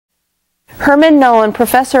Herman Nolan,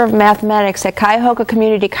 professor of mathematics at Cuyahoga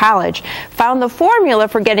Community College, found the formula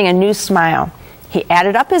for getting a new smile. He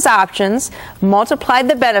added up his options, multiplied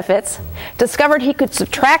the benefits, discovered he could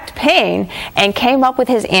subtract pain, and came up with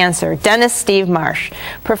his answer, dentist Steve Marsh.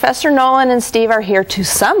 Professor Nolan and Steve are here to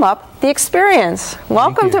sum up the experience.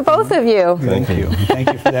 Welcome to both of you. Thank you.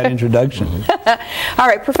 Thank you for that introduction. All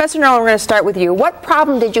right, Professor Nolan, we're going to start with you. What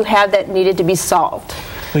problem did you have that needed to be solved?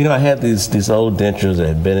 Well, you know, I had these old dentures that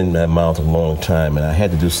had been in my mouth a long time, and I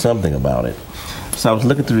had to do something about it. So I was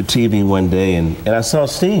looking through the TV one day, and I saw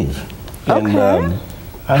Steve. Okay. And,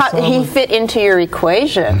 how did he fit into your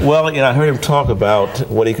equation? Well, you know, I heard him talk about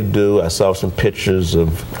what he could do. I saw some pictures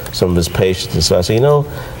of some of his patients, and so I said, you know,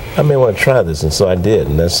 I may want to try this, and so I did,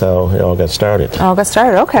 and that's how it all got started. All got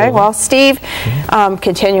started, okay. Well, Steve,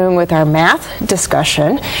 continuing with our math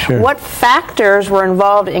discussion, what factors were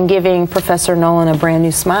involved in giving Professor Nolan a brand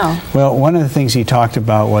new smile? Well, one of the things he talked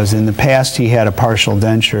about was in the past he had a partial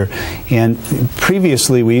denture, and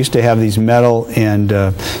previously we used to have these metal and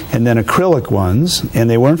then acrylic ones, and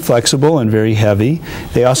they weren't flexible and very heavy.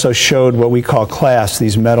 They also showed what we call clasps,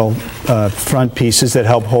 these metal front pieces that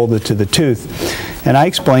help hold it to the tooth. And I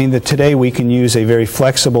explained that today we can use a very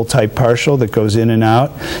flexible type partial that goes in and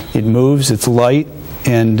out. It moves, it's light.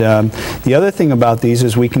 And the other thing about these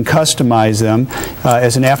is we can customize them.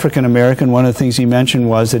 As an African American, one of the things he mentioned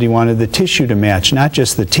was that he wanted the tissue to match, not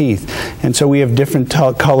just the teeth. And so we have different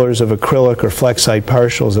colors of acrylic or Flexite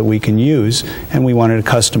partials that we can use, and we wanted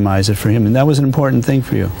to customize it for him. And that was an important thing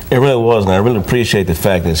for you. It really was, and I really appreciate the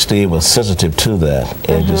fact that Steve was sensitive to that.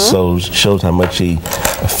 And it just shows how much he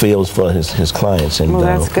feels for his clients. And well,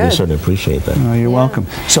 that's good. We certainly appreciate that. Oh, you're welcome.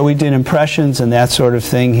 So we did impressions and that sort of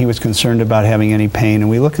thing. He was concerned about having any pain. And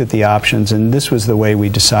we looked at the options, and this was the way we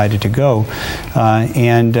decided to go.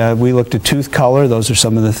 We looked at tooth color. Those are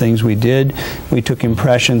some of the things we did. We took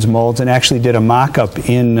impressions, molds, and actually did a mock-up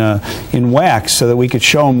in wax so that we could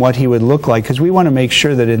show him what he would look like, because we want to make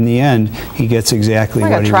sure that in the end he gets exactly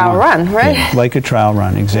what he wants. Like a trial run, right? Yeah, like a trial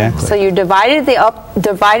run, exactly. So you divided up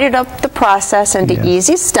the process into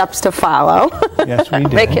easy steps to follow. Yes, we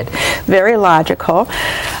did. Make it very logical.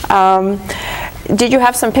 Did you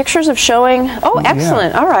have some pictures of showing? Oh,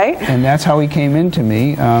 excellent. All right. And that's how he came into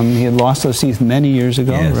me. He had lost those teeth many years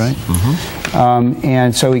ago, right?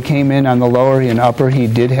 And so he came in on the lower and upper. He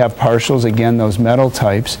did have partials, again, those metal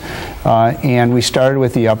types. And we started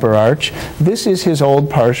with the upper arch. This is his old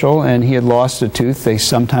partial, and he had lost a tooth. They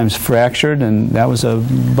sometimes fractured, and that was a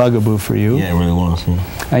bugaboo for you. Yeah, it really was. Yeah.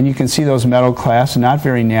 And you can see those metal clasps, not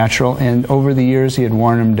very natural. And over the years, he had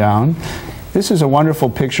worn them down. This is a wonderful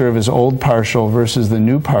picture of his old partial versus the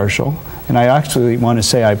new partial, and I actually want to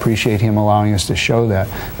say I appreciate him allowing us to show that.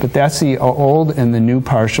 But that's the old and the new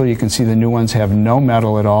partial. You can see the new ones have no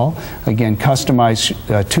metal at all. Again, customized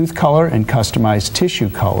tooth color and customized tissue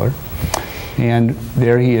color. And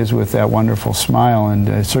there he is with that wonderful smile, and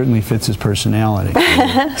it certainly fits his personality.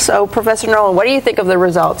 So, Professor Nolan, what do you think of the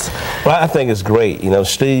results? Well, I think it's great. You know,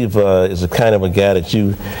 Steve is a kind of a guy that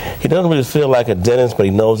he doesn't really feel like a dentist, but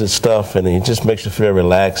he knows his stuff, and he just makes you feel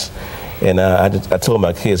relaxed. And I told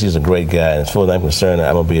my kids he's a great guy, and as far as I'm concerned,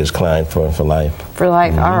 I'm going to be his client for life. For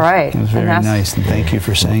life, all right. It was very nice, and thank you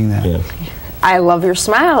for saying that. Yeah. I love your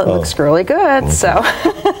smile. It looks really good. So,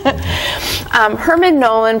 Herman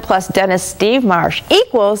Nolan plus dentist Steve Marsh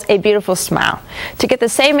equals a beautiful smile. To get the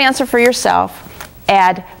same answer for yourself,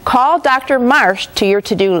 add "Call Dr. Marsh" to your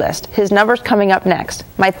to-do list. His number's coming up next.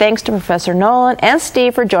 My thanks to Professor Nolan and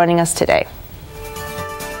Steve for joining us today.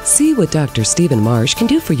 See what Dr. Stephen Marsh can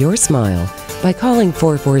do for your smile by calling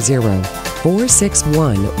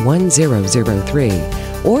 440-461-1003.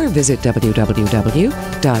 or visit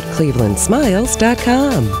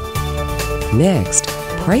www.clevelandsmiles.com. Next,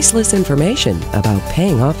 priceless information about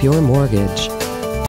paying off your mortgage.